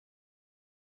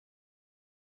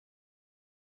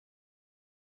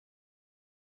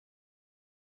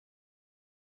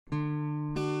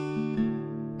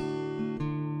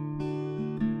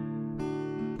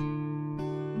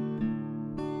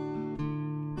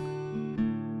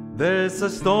There's a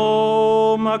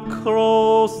storm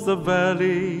across the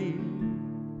valley,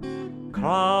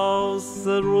 clouds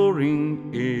are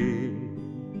roaring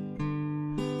in.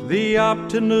 The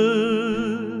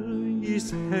afternoon is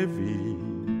heavy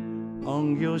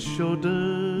on your shoulders.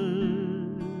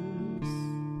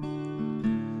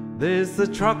 There's a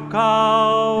truck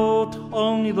out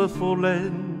on the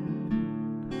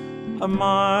foreland, a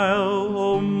mile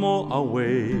or more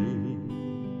away.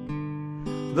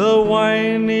 The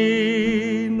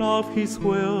whining of his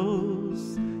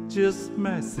wheels just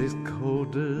makes it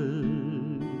colder.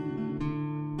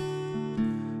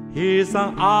 He's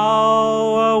an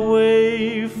hour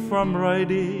away from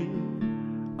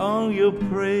riding on your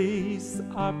praise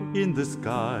up in the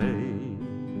sky.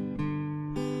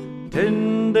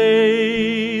 10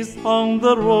 days on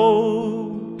the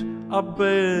road are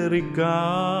barely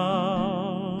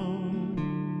gone.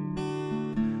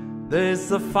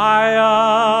 There's a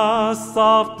fire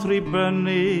softly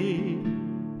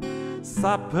burning,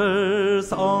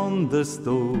 supper's on the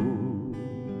stove,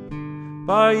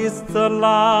 but it's the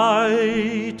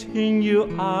light in your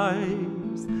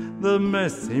eyes that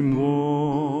makes him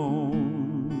warm.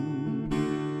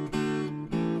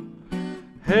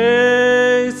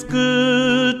 Hey, it's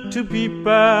good to be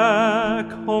back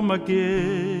home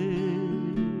again.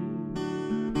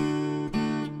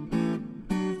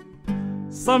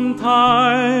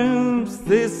 Sometimes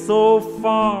this old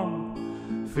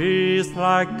farm feels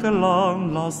like a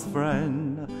long-lost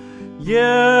friend.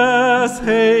 Yes,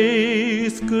 hey,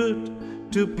 it's good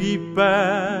to be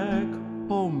back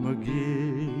home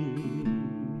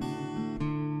again.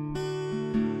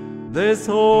 There's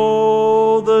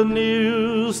all the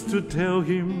news to tell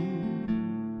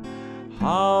him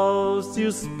how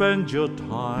you spend your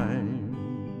time.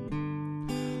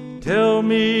 Tell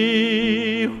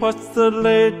me what's the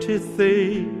latest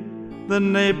thing the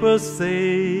neighbors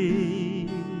say.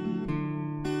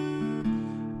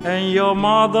 And your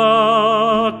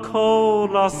mother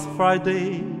called last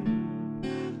Friday,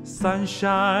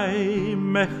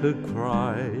 sunshine made her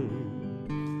cry,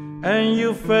 and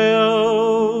you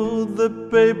felt the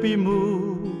baby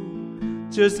move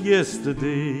just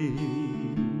yesterday.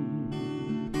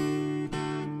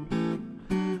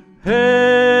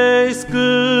 Hey, it's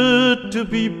good to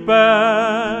be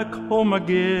back home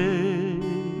again.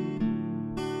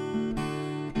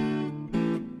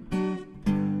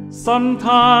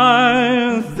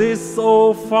 Sometimes this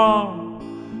old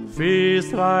farm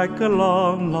feels like a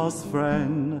long-lost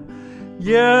friend.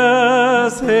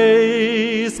 Yes,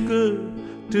 hey, it's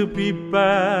good to be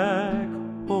back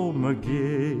home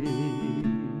again.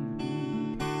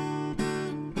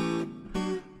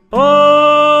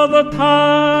 All the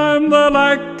time that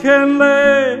I can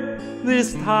lay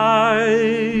this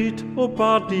tight old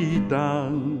body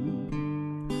down,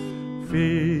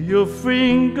 feel your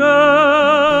fingers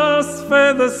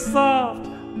feather soft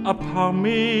upon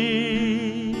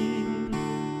me.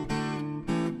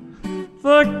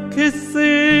 The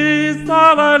kisses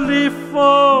that I live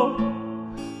for,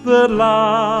 the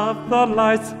love that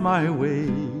lights my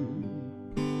way,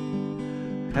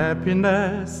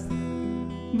 happiness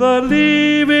the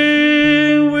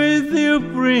living with you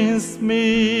brings me.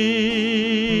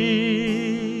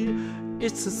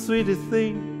 It's the sweetest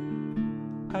thing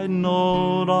I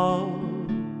know of,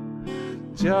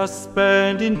 just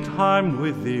spending time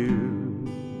with you.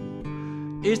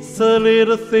 It's the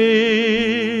little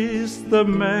things that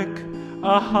make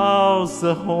a house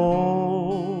a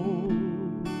home.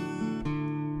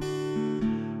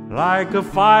 Like a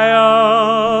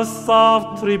fire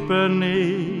softly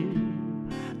burning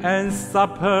and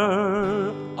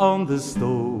supper on the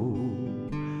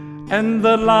stove, and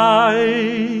the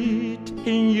light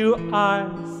in your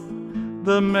eyes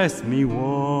that makes me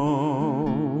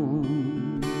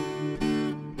warm.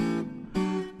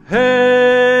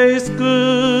 Hey, it's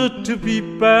good to be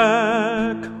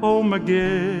back home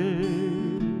again.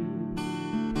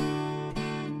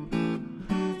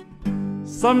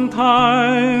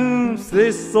 Sometimes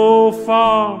this old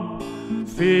farm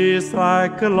feels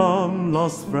like a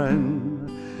long-lost friend.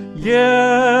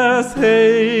 Yes,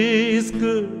 hey, it's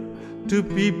good to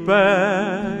be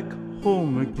back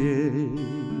home again.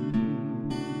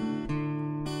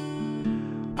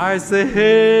 I say,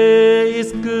 hey,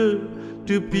 it's good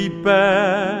to be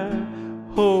back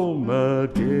home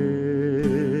again.